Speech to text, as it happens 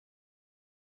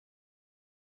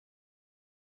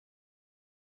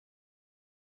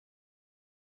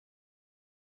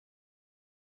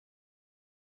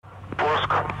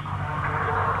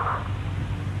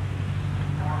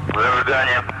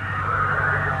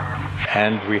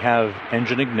And we have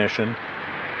engine ignition.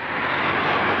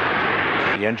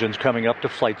 The engine's coming up to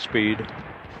flight speed.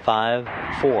 5,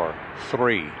 4,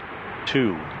 3,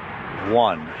 2,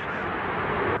 1.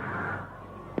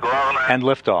 And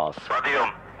liftoff.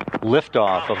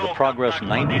 Liftoff of the Progress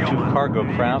 92 cargo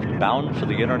craft bound for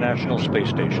the International Space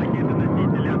Station.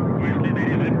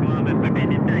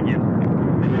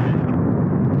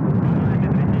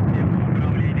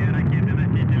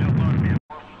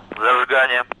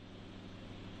 Зажигание.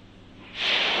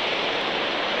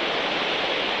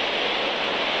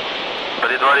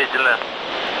 Предварительно.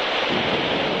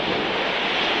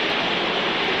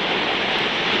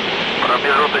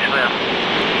 Промежуточное.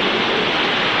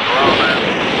 Главное.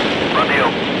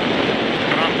 Подъем.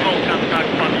 Прошел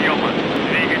контакт подъема.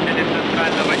 Двигатели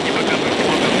центрального и боковых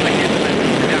блоков накиданы.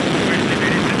 Вышли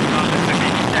пересеченного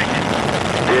ступени тяги.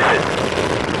 10.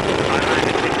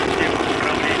 Параметры системы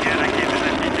управления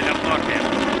ракеты-носителя в норме.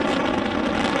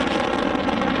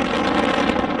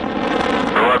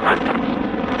 20.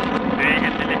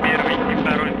 Двигатели первой и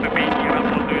второй ступени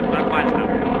работают нормально.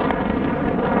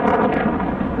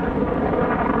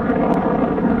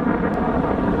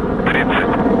 30.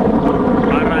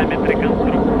 Параметры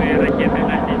конструкции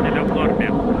ракеты-носителя в норме.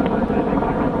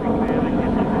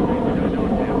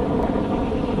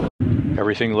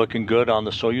 Everything looking good on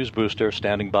the Soyuz booster,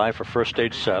 standing by for first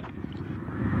stage SEP.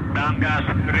 Тангаж,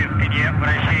 рысканье,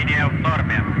 вращение в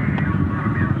норме.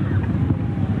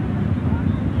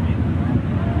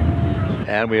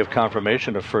 And we have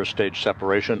confirmation of first stage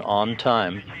separation on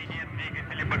time.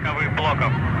 Двигатели боковых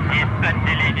блоков. Есть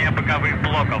отделение боковых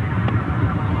блоков.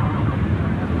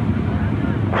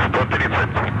 130.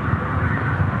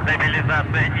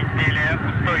 Стабилизация изделия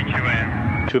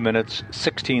устойчивая. 2 minutes,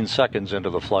 16 seconds into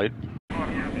the flight.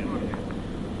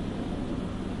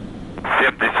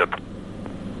 70.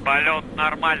 Полет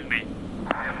нормальный.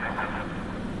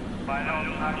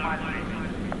 Полет нормальный.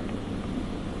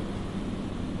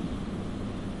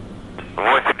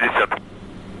 80.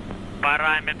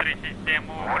 Параметры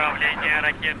системы управления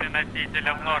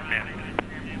ракеты-носителя в норме.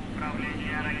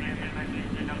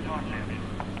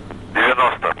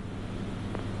 90.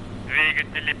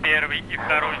 Двигатели первой и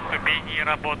второй ступени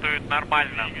работают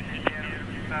нормально.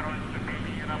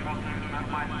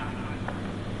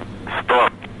 100.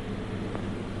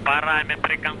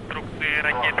 Параметры конструкции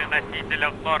ракеты-носителя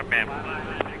в норме.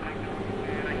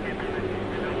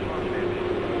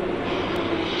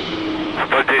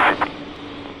 110.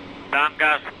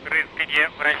 Тангаж, рысканье,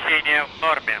 вращение в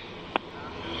норме.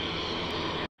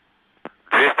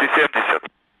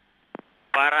 270.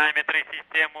 Параметры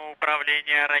системы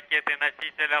управления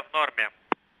ракеты-носителя в норме.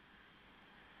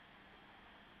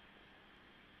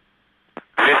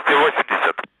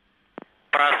 280.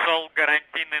 Прошел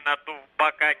гарантийный надув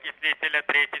бака окислителя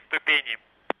третьей ступени.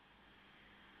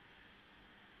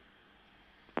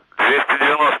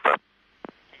 290.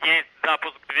 Есть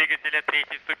запуск двигателя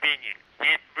третьей ступени.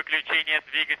 Есть выключение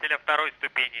двигателя второй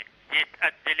ступени. Есть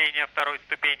отделение второй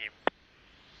ступени.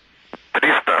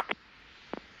 300.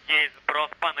 Есть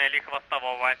сброс панели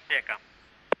хвостового отсека.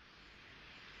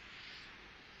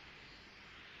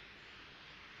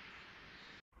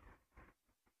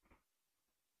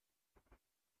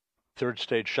 Third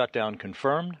stage shutdown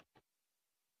confirmed.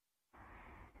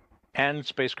 And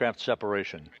spacecraft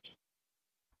separation.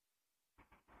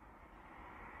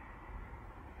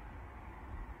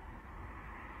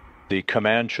 The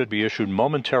command should be issued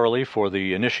momentarily for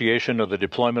the initiation of the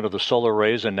deployment of the solar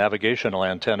arrays and navigational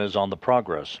antennas on the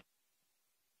Progress.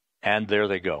 And there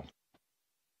they go.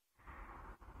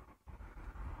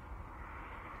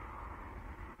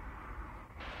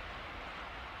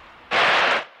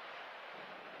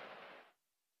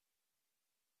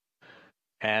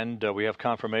 And we have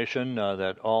confirmation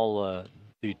that all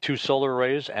the 2 solar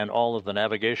arrays and all of the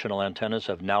navigational antennas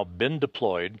have now been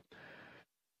deployed.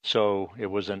 So it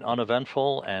was an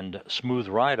uneventful and smooth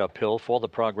ride uphill for the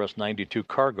Progress 92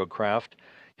 cargo craft.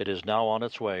 It is now on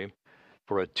its way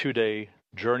for a 2-day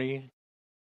journey